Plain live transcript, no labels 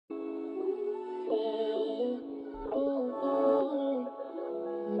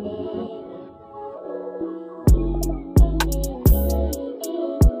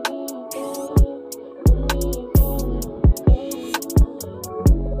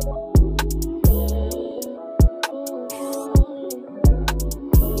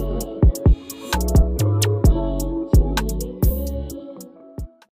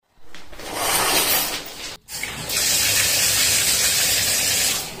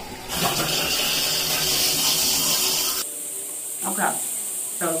Okay,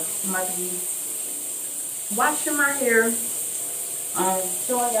 so I'm about to be washing my hair,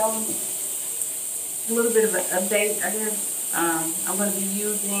 showing y'all a little bit of an update, I guess. I'm going to be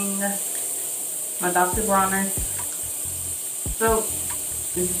using my Dr. Bronner soap.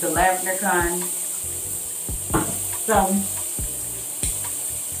 This is the lavender kind. So,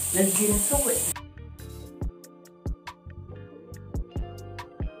 let's get into it.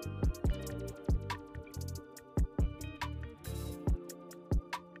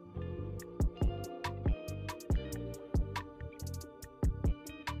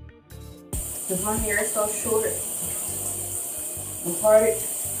 Because my hair is so short and parted,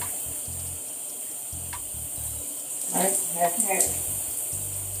 right? Half and half.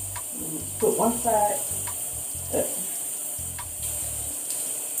 Put one side up.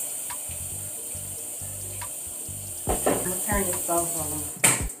 I'm gonna turn this off on.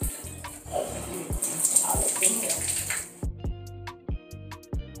 I'll let them go.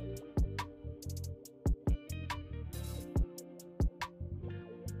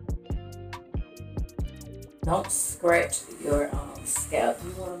 Don't scratch your scalp.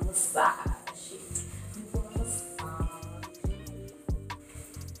 You want to massage it. You want to massage it.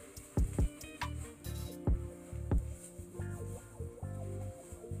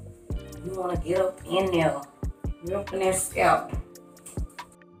 You want to get up in there. Get up in that scalp.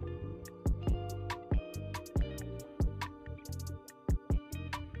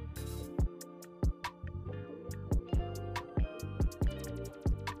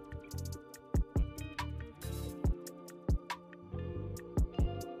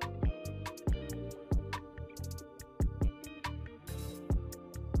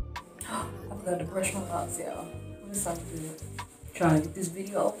 I forgot to brush my locks, y'all. It's so good. Trying to get this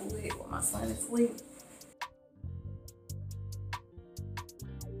video over with while my son is asleep.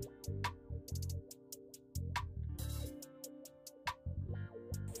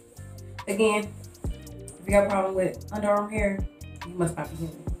 Again, if you got a problem with underarm hair, you must not be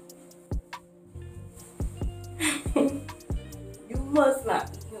human. You must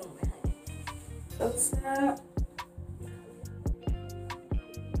not be human. So sad.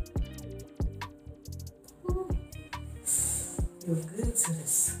 You're good to the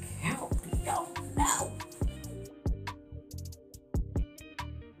scalp, you don't know.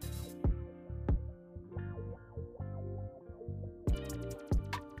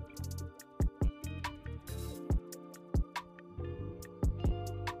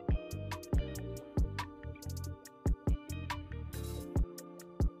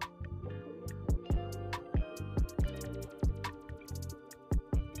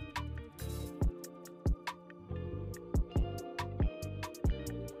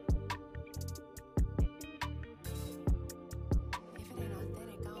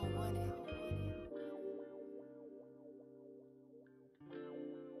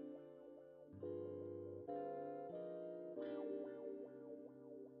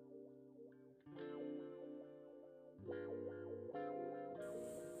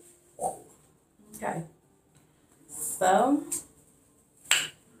 Okay, so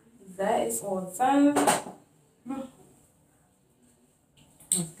that is all done.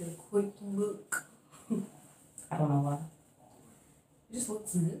 Let's get a quick look. I don't know why. It just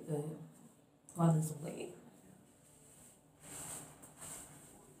looks good while it's wet.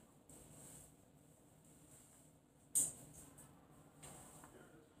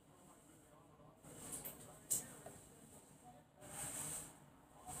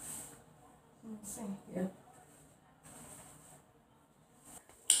 Let's see, yeah.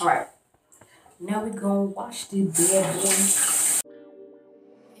 All right, now we're gonna wash the bad boy. If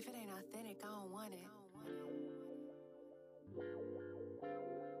it ain't authentic, I don't want it.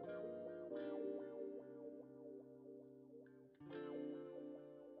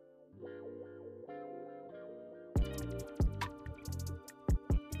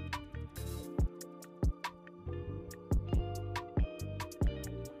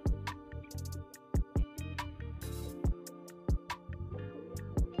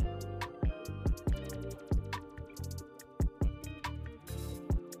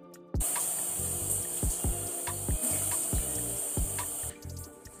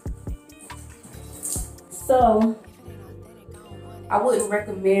 So I wouldn't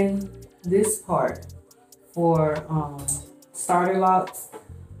recommend this part for starter locks,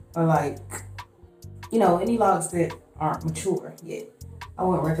 or like, you know, any locks that aren't mature yet. I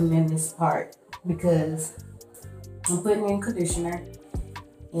wouldn't recommend this part because I'm putting in conditioner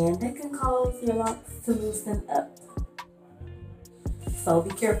and that can cause your locks to loosen up. So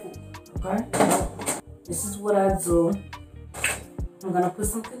be careful, okay? This is what I do. I'm gonna put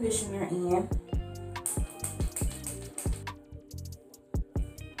some conditioner in.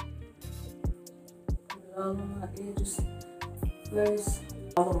 Put it all on my edges first,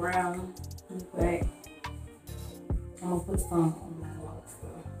 all around the back. I'm gonna put some on my locks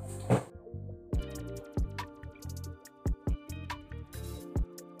though.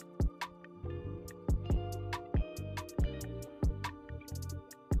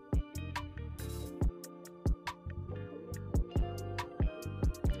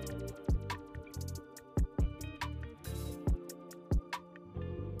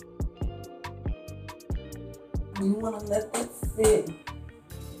 You want to let it sit.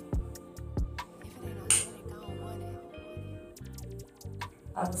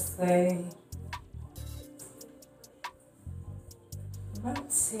 I would say about 10,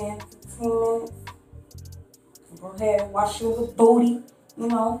 15 minutes. Go ahead and wash your little booty, you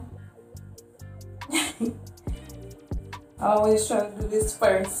know. I always try to do this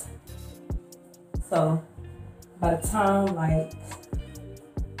first. So by the time like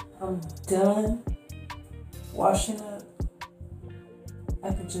I'm done washing up,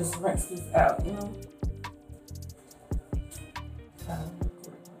 I could just rinse this out, you know.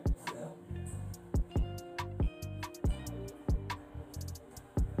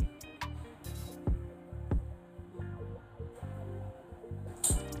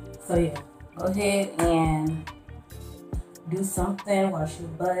 So yeah, go ahead and do something, wash your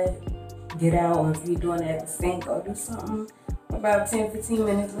butt, get out, or if you're doing it at the sink, or do something for about 10-15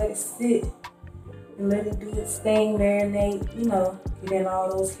 minutes, let it sit. And let it do its thing, marinate, you know, get in all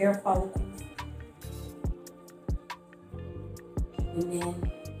those hair follicles. And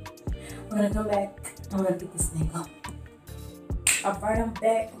then we're gonna come back and we're gonna get this thing up. Alright, I'm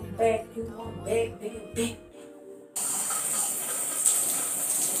back, you know, I'm back.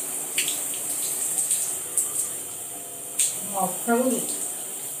 I'm all pruny.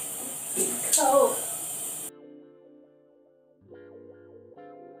 It's cold.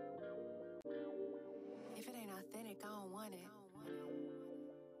 If it ain't authentic, I don't want it.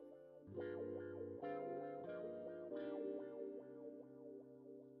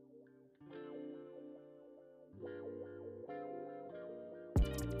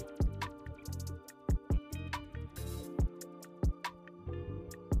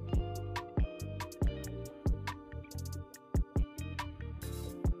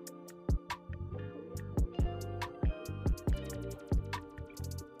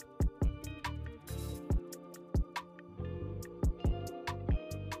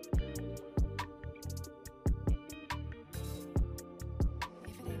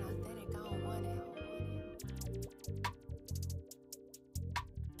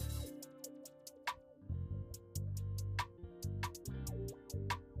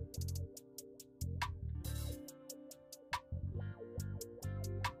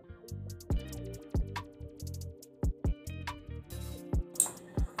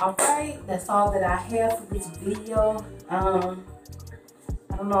 Alright, that's all that I have for this video. I don't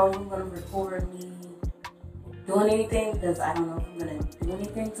know if I'm gonna record me doing anything because I don't know if I'm gonna do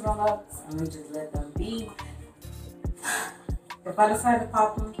anything to my locks. I'm gonna just let them be. If I decide to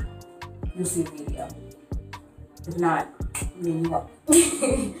pop them, you'll see a video. If not, then you won't.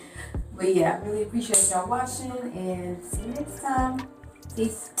 But yeah, I really appreciate y'all watching and see you next time.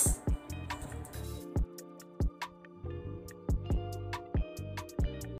 Peace.